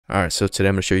Alright, so today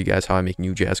I'm going to show you guys how I make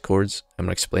new jazz chords. I'm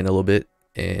going to explain a little bit,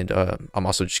 and I'm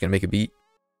also just going to make a beat,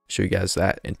 show you guys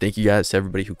that. And thank you guys to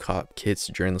everybody who caught kits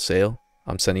during the sale.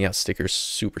 I'm sending out stickers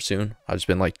super soon. I've just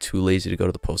been like too lazy to go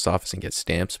to the post office and get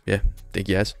stamps. Yeah, thank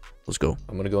you guys. Let's go.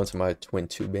 I'm going to go into my Twin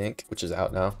 2 bank, which is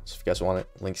out now. So if you guys want it,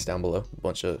 links down below. A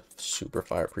bunch of super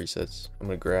fire presets. I'm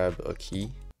going to grab a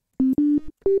key.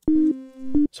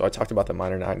 So I talked about the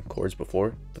minor 9 chords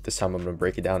before, but this time I'm going to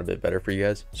break it down a bit better for you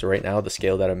guys. So right now the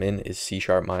scale that I'm in is C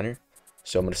sharp minor.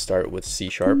 So I'm going to start with C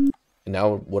sharp. And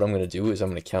now what I'm going to do is I'm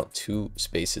going to count 2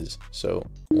 spaces. So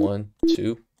 1,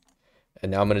 2.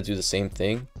 And now I'm going to do the same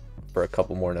thing for a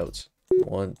couple more notes.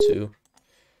 1, 2.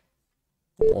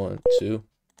 1, 2.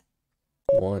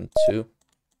 1, 2.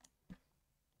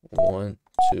 1,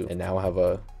 2. And now I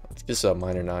have this is a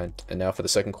minor 9. And now for the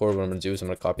second chord, what I'm going to do is I'm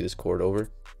going to copy this chord over.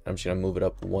 I'm just going to move it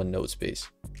up 1 note space.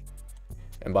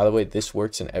 And by the way, this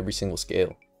works in every single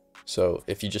scale. So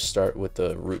if you just start with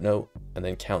the root note and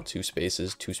then count 2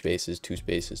 spaces, 2 spaces, 2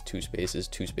 spaces, 2 spaces,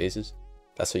 2 spaces,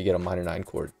 that's how you get a minor 9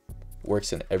 chord.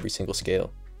 Works in every single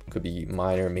scale. It could be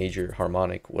minor, major,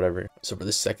 harmonic, whatever. So for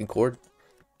this second chord,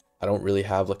 I don't really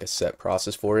have like a set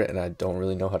process for it, and I don't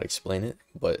really know how to explain it,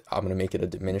 but I'm going to make it a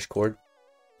diminished chord.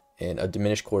 And a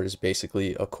diminished chord is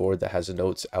basically a chord that has the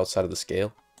notes outside of the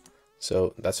scale.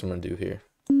 So that's what I'm going to do here.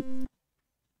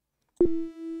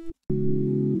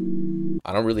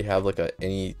 I don't really have like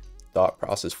any thought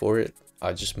process for it.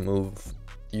 I just move,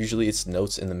 usually it's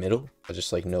notes in the middle. I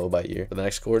just like know by ear. For the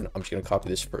next chord, I'm just going to copy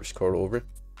this first chord over. I'm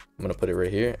going to put it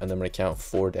right here, and then I'm going to count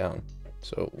 4 down.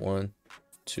 So 1,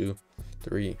 2,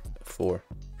 3, 4.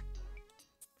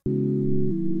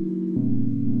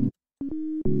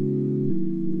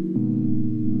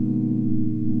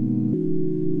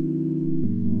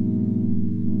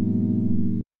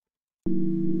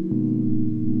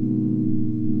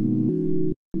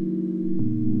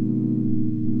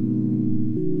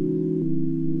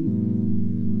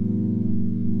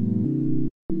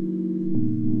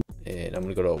 And I'm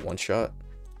gonna go to a one shot.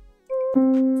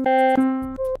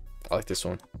 I like this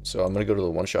one. So I'm gonna go to the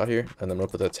one shot here, and then I'm gonna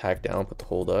put the attack down, put the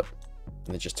hold up,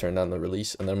 and then just turn down the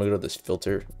release. And then I'm gonna go to this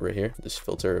filter right here, this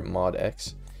filter mod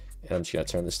X, and I'm just gonna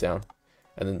turn this down.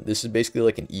 And then this is basically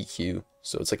like an EQ,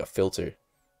 so it's like a filter.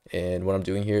 And what I'm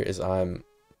doing here is I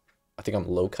think I'm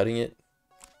low cutting it.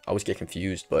 I always get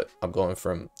confused, but I'm going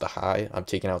from the high, I'm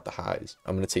taking out the highs.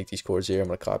 I'm gonna take these chords here, I'm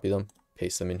gonna copy them,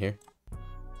 paste them in here.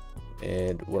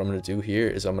 And what I'm going to do here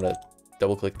is I'm going to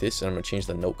double click this, and I'm going to change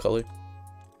the note color.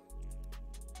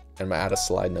 And I'm going to add a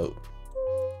slide note.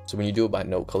 So when you do it by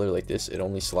note color like this, it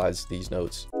only slides these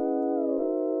notes.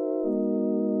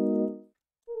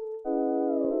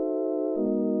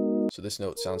 So this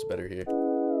note sounds better here. So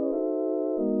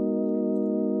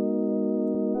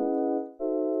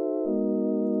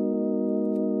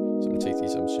I'm going to take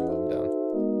these, I'm just going to move them down.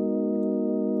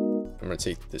 I'm going to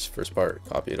take this first part,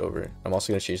 copy it over. I'm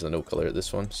also going to change the note color of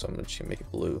this one, so I'm just going to make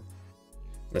it blue.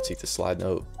 I'm going to take the slide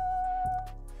note,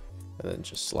 and then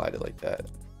just slide it like that.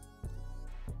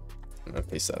 I'm going to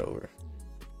paste that over.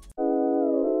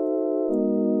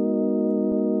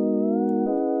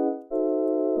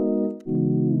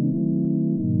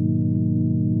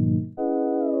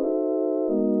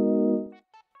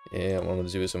 And what I'm going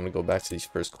to do is I'm going to go back to these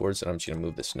first chords, and I'm just going to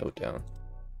move this note down.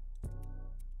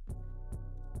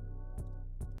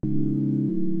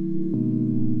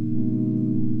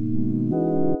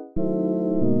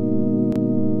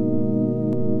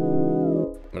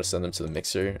 I'm going to send them to the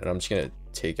mixer, and I'm just going to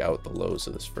take out the lows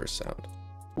of this first sound.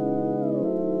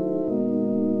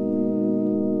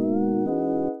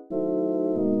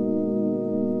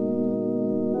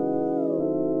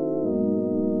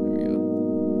 There we go.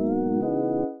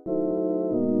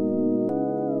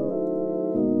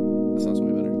 That sounds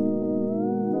way better.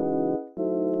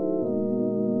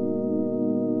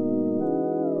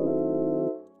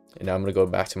 And now I'm going to go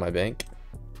back to my bank,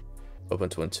 open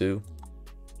Twin 2.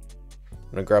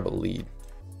 I'm gonna grab a lead.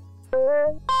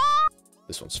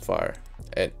 This one's fire,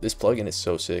 and this plugin is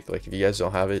so sick. Like, if you guys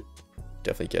don't have it,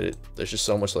 definitely get it. There's just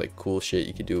so much like cool shit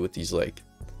you can do with these like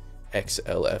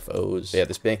XLFOs. But yeah,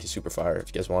 this bank is super fire. If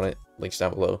you guys want it, links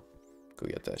down below. Go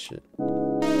get that shit.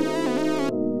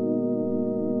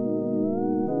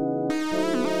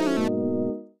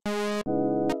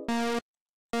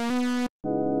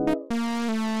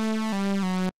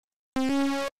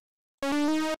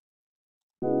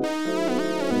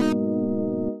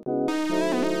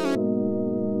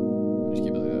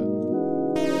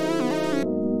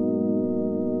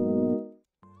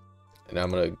 And I'm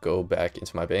gonna go back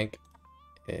into my bank,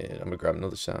 and I'm gonna grab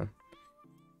another sound.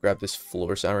 Grab this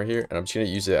floor sound right here, and I'm just gonna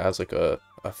use it as like a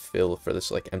fill for this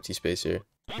like empty space here.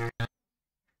 So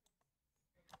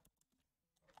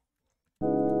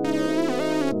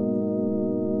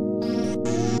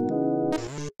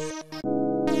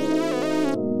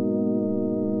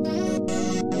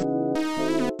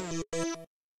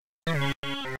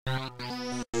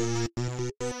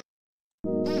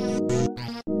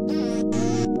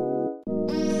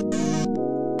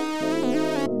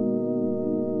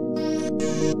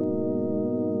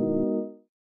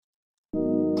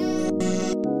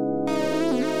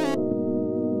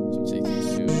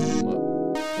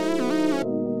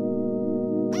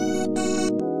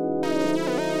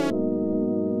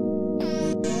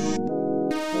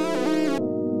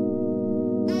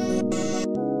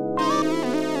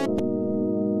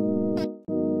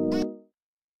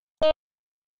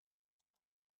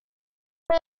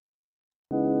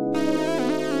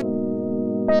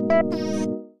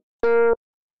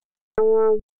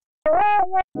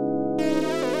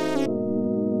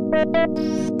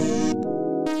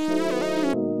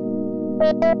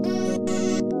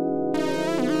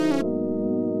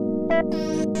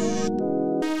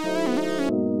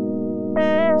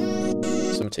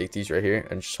I'm gonna take these right here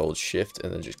and just hold shift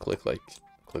and then just click like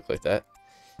that.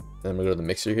 Then I'm gonna go to the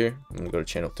mixer here. I'm gonna go to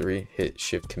channel 3, hit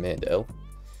shift command L.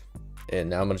 And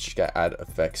now I'm gonna just gotta add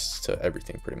effects to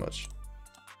everything pretty much.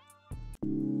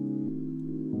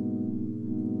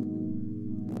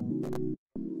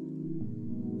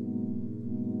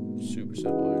 Super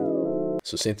simple.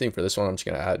 So same thing for this one, I'm just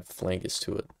gonna add flangus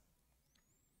to it.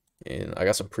 And I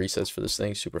got some presets for this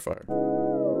thing, super fire.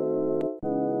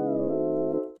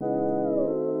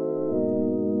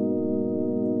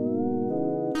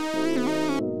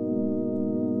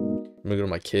 I'm gonna go to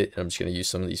my kit and I'm just gonna use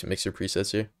some of these mixer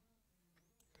presets here.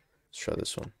 Let's try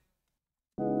this one.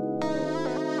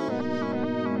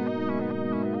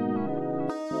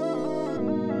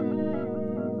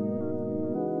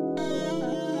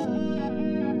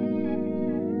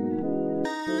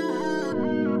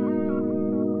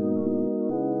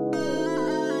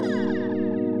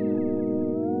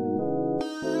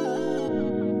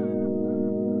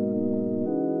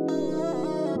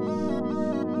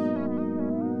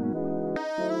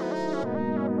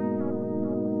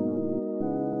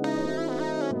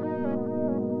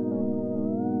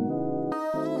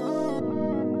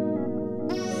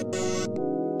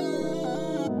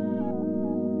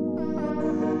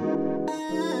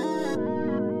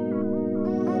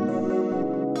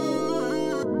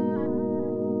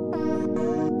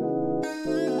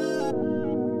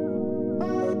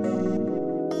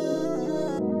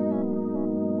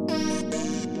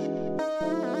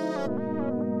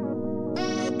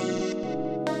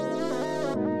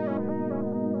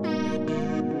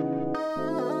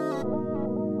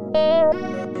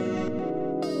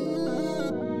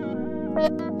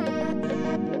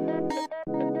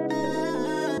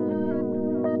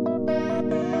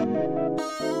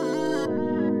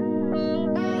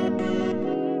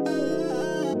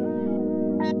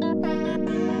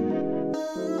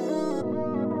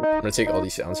 I'm gonna take all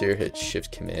these sounds here, hit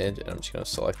shift command, and I'm just gonna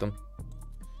select them.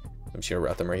 I'm just gonna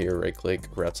route them right here, right click,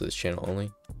 route to this channel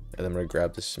only. And then I'm gonna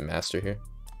grab this master here.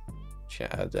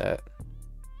 Just gonna add that.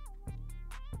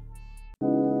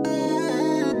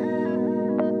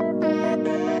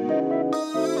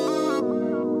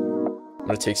 I'm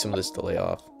gonna take some of this delay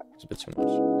off. It's a bit too much.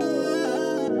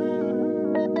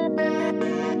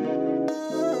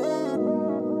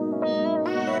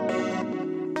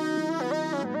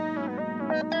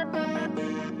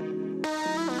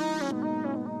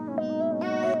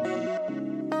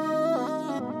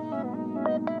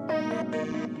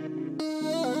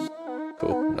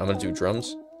 Cool. I'm gonna do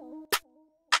drums.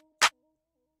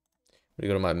 I'm gonna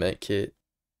go to my Met kit.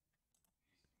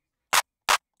 I'm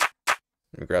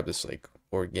gonna grab this like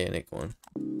organic one.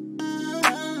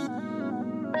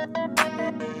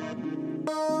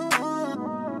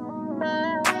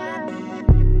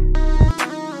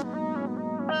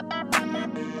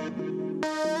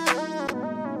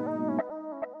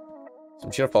 So I'm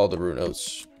just gonna follow the root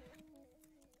notes.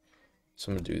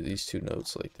 So I'm gonna do these two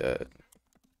notes like that.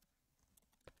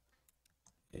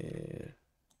 And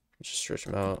just stretch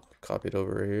them out, copy it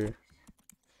over right here,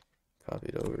 copy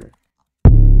it over.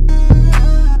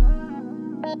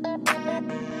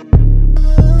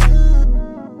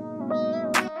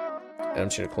 And I'm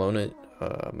just gonna clone it.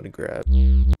 I'm gonna grab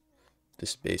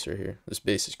this bass right here. This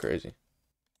bass is crazy.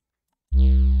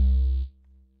 And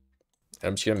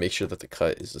I'm just gonna make sure that the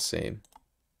cut is the same.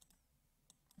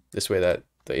 This way that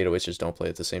the 808s just don't play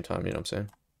at the same time, you know what I'm saying?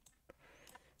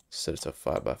 Set it to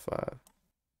 5x5.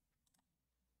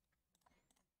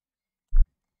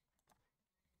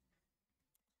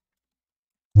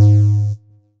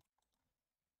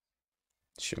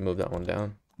 Should move that one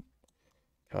down.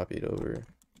 Copy it over.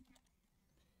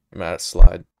 I'm at a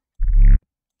slide.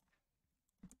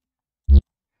 Move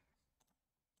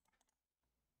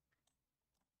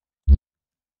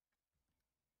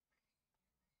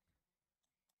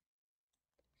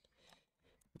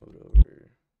it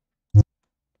over.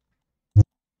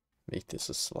 Make this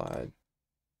a slide.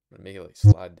 I'm gonna make it like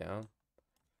slide down.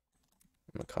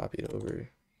 I'm gonna copy it over. And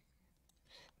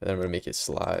then I'm gonna make it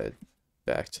slide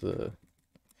back to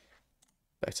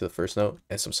the first note.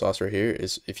 And some sauce right here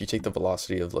is if you take the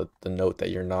velocity of the note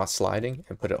that you're not sliding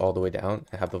and put it all the way down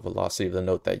and have the velocity of the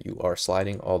note that you are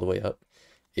sliding all the way up,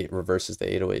 it reverses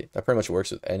the 808. That pretty much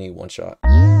works with any one shot. So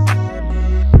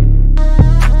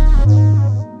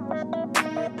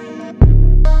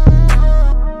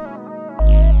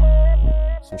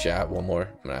I'm just gonna add one more.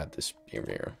 I'm gonna add this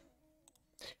here.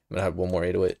 I'm gonna have one more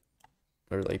 808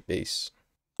 or like bass.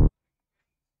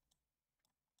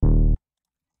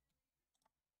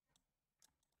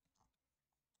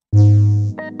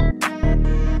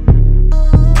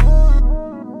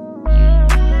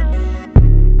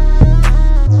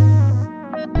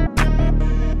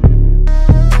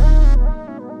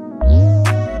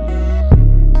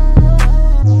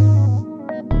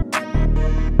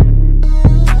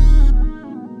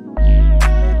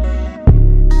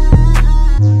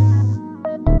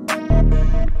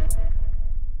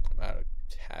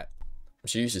 I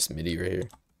should use this MIDI right here.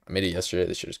 I made it yesterday.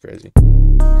 This shit is crazy.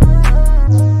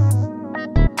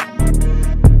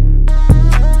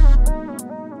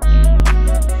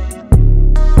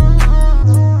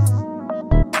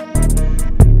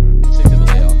 Take the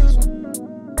delay off this one.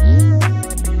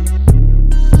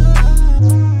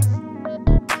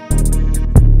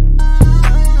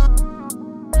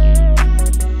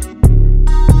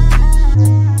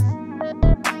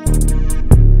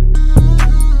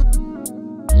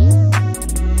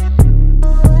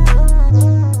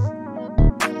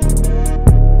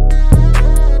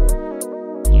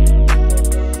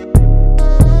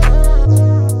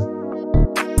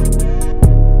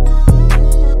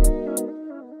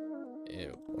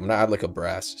 I'm gonna add like a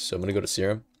brass, so I'm gonna go to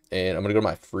serum and I'm gonna go to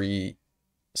my free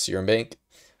serum bank.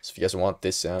 So if you guys want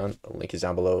this sound, a link is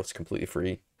down below. It's completely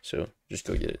free, so just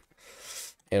go get it.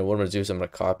 And what I'm gonna do is I'm gonna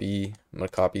copy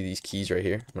these keys right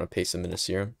here. I'm gonna paste them in a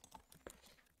serum.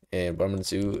 And what I'm gonna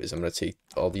do is I'm gonna take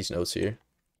all these notes here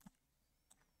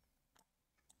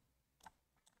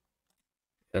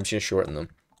and I'm just gonna shorten them.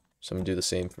 So I'm gonna do the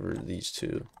same for these two.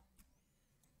 I'm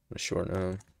gonna shorten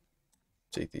them.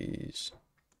 Take these.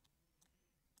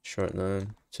 Shorten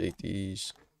them, take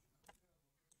these,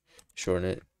 shorten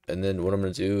it, and then what I'm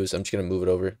gonna do is I'm just gonna move it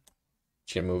over.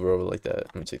 Just gonna move it over like that.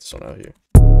 I'm gonna take this one out here.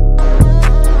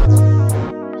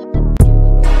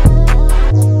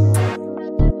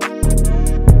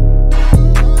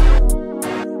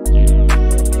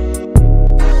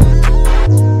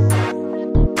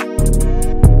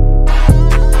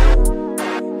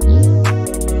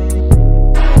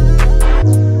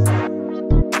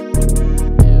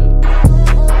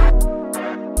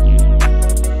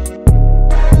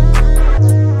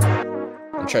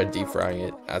 Try deep frying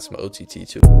it, add some OTT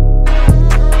to it.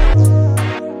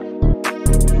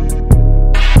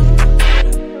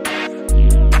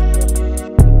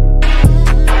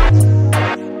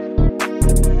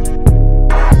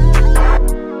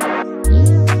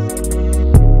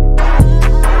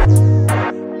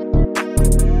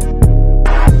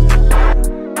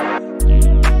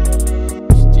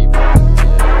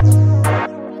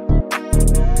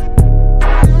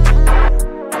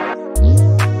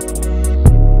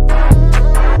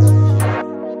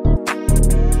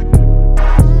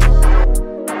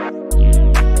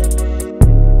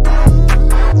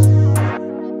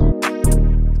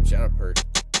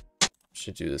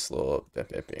 Should do this little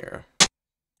bip here.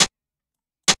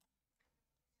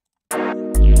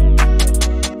 I'm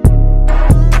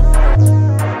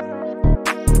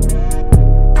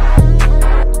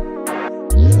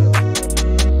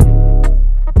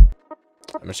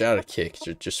gonna shout out a kick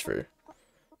just for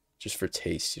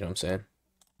taste, you know what I'm saying?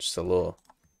 Just a little,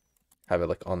 have it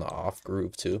like on the off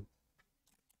groove too.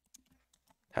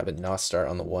 Have it not start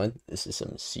on the one. This is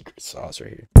some secret sauce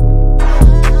right here.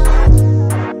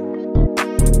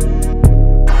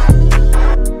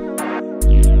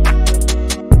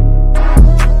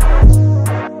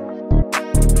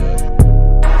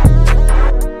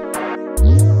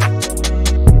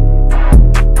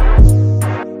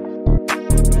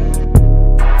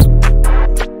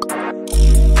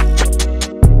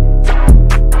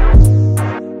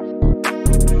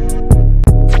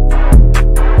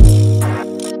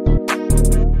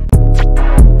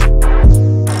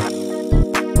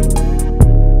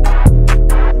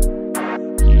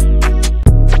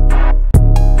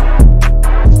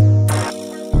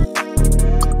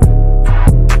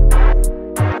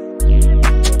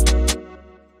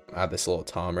 nice little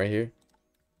tom right here.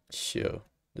 Yo,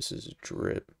 this is a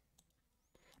drip.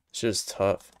 This shit is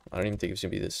tough. I don't even think it's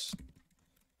gonna be this.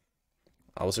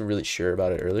 I wasn't really sure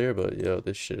about it earlier, but yo,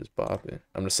 this shit is bopping.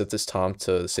 I'm gonna set this tom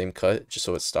to the same cut just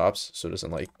so it stops, so it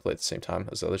doesn't like play at the same time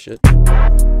as the other shit. Yeah,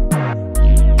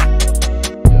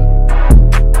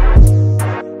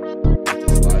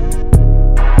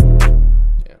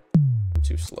 I'm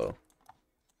too slow.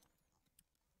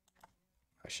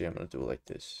 Actually, I'm gonna do it like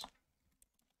this.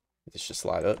 This should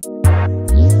slide up.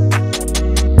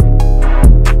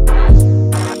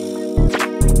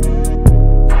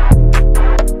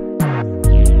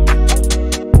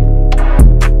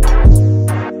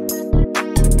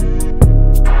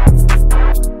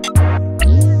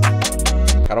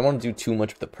 I don't want to do too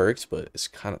much with the percs, but it's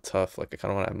kind of tough. Like, I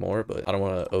kind of want to add more, but I don't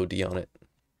want to OD on it. I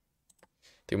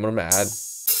think what I'm going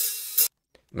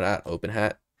to add open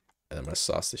hat, and I'm going to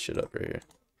sauce this shit up right here.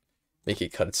 Make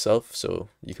it cut itself, so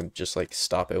you can just, like,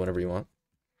 stop it whenever you want.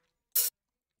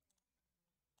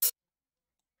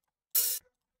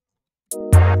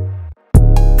 I'm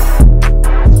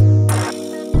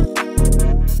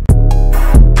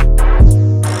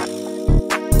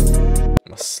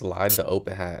going to slide the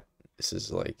open hat. This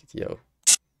is like, yo,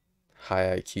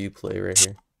 high IQ play right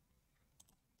here.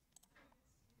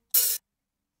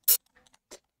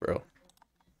 Bro.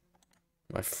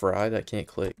 Am I fried? I can't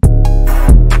click.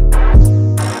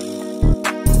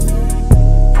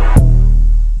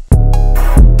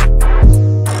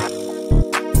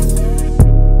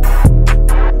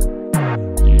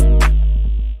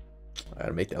 I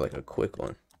gotta make that like a quick one.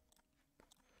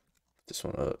 Put this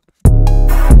one up.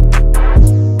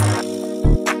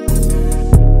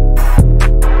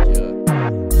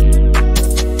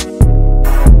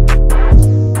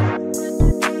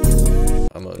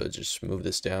 I'm gonna just move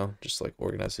this down, just like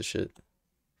organize this shit.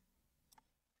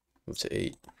 Move to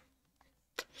 8.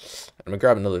 I'm gonna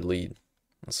grab another lead.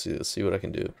 Let's see what I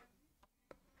can do.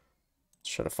 Let's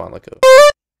try to find like a.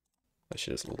 That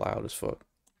shit is loud as fuck.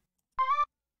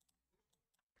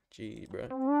 Gee, bro.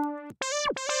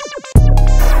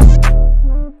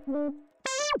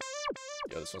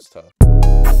 Yo, this one's tough.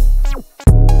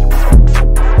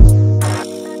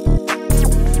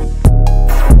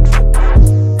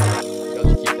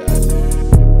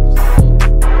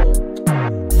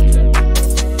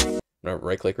 I'm gonna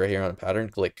right click right here on a pattern,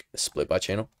 click split by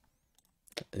channel.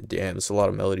 Damn, it's a lot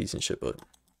of melodies and shit, but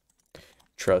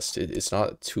trust it's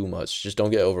not too much. Just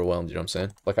don't get overwhelmed, you know what I'm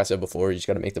saying? Like I said before, you just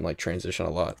gotta make them like transition a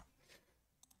lot.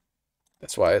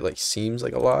 That's why it like seems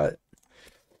like a lot,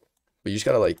 but you just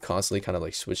gotta like constantly kind of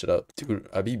like switch it up. Dude,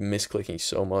 I'd be misclicking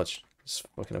so much. It's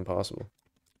fucking impossible.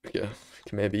 Yeah,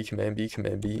 command B, command B,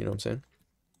 command B, you know what I'm saying?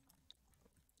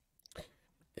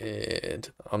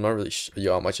 And I'm not really sure.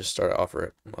 Yo, I might just start it off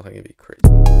right. I think it'd be crazy.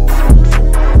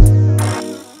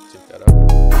 Take that out.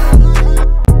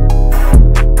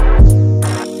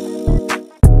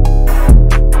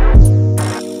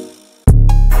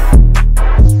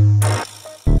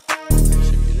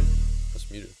 Shit muted? That's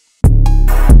muted.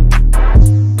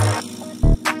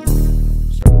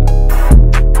 Start with that.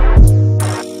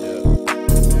 Yeah.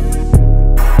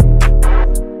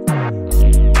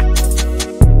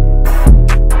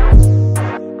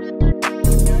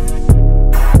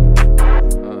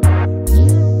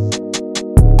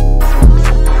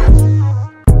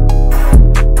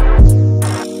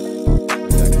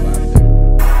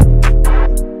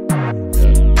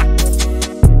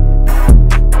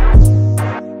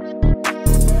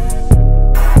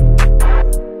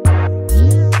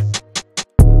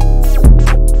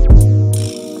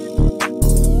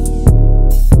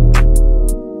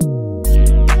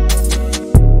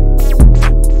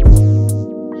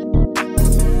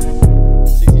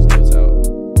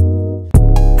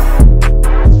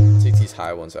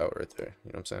 High ones out right there,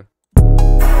 you know what I'm saying?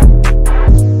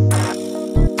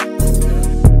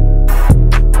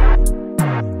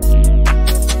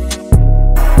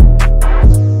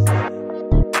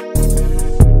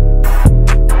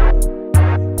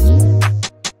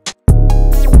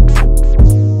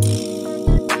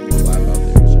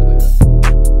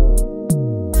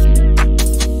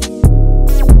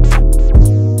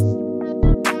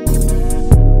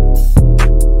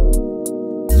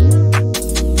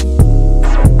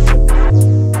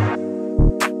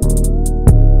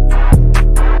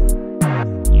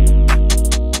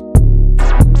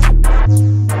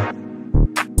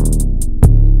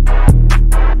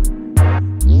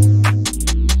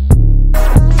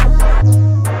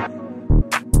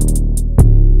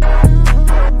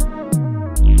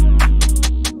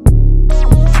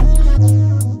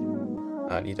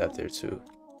 I need that there too.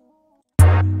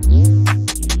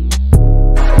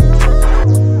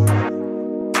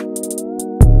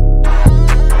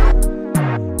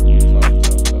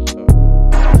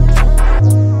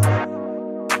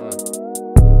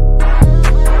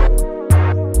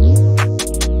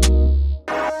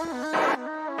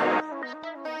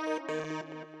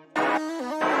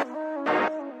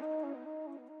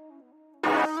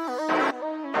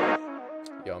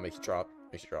 Yo, make it drop.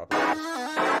 Make it drop. Should be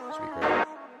great.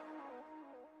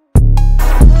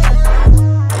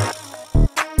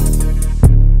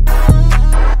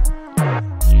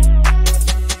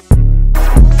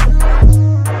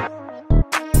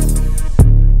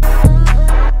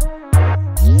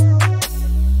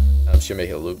 I'm just gonna make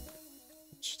it a loop.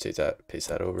 Just take that, paste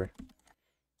that over.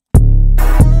 Now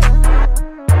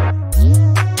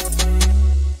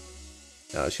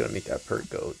I'm just gonna make that perk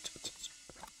go. You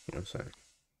know what I'm saying?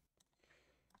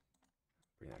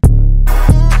 Bring that back.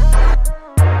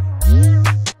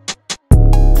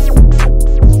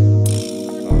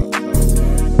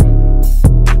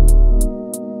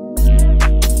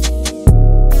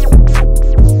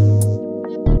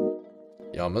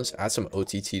 Yo, I'm gonna add some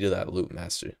OTT to that loop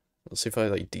master. Let's see if I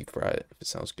like deep fry it, if it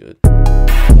sounds good.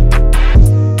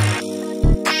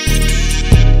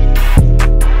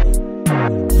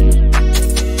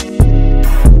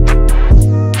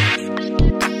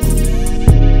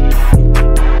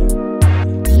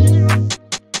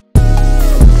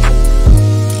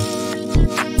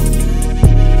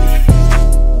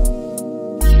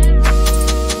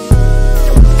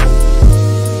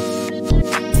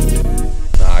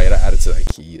 To that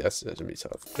key, that's gonna be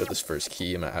tough. Go to this first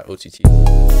key, I'm gonna add OTT.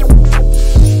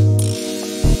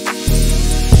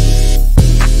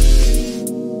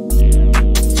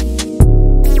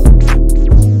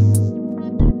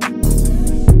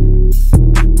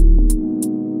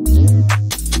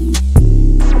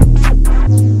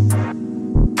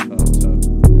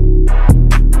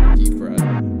 Deep fry.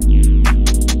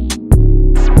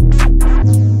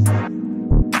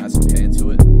 Add some pan to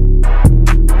it.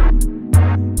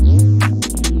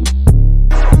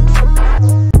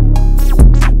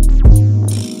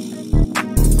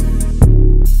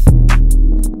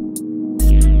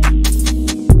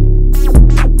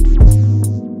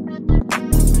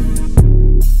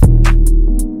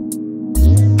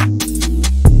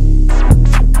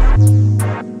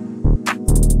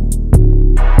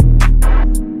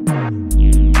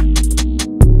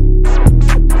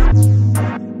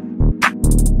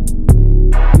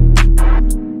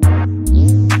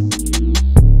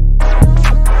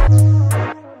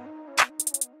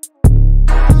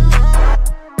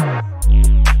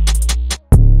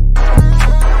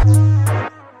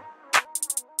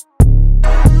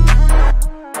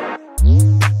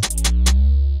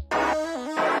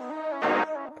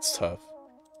 It's tough.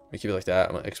 Let me keep it like that.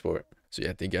 I'm gonna export. So yeah,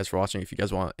 thank you guys for watching. If you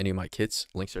guys want any of my kits,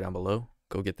 links are down below.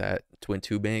 Go get that twin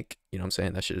tube bank. You know what I'm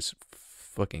saying? That shit is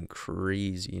fucking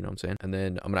crazy. You know what I'm saying? And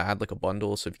then I'm gonna add like a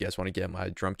bundle. So if you guys want to get my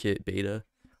drum kit beta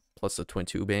plus the twin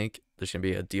tube bank, there's gonna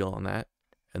be a deal on that.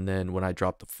 And then when I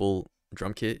drop the full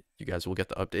drum kit, you guys will get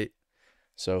the update.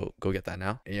 So go get that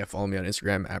now. And yeah, follow me on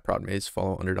Instagram at proudmaze.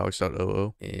 Follow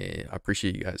underdogs.oo. And I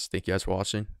appreciate you guys. Thank you guys for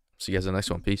watching. See you guys in the next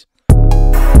one. Peace.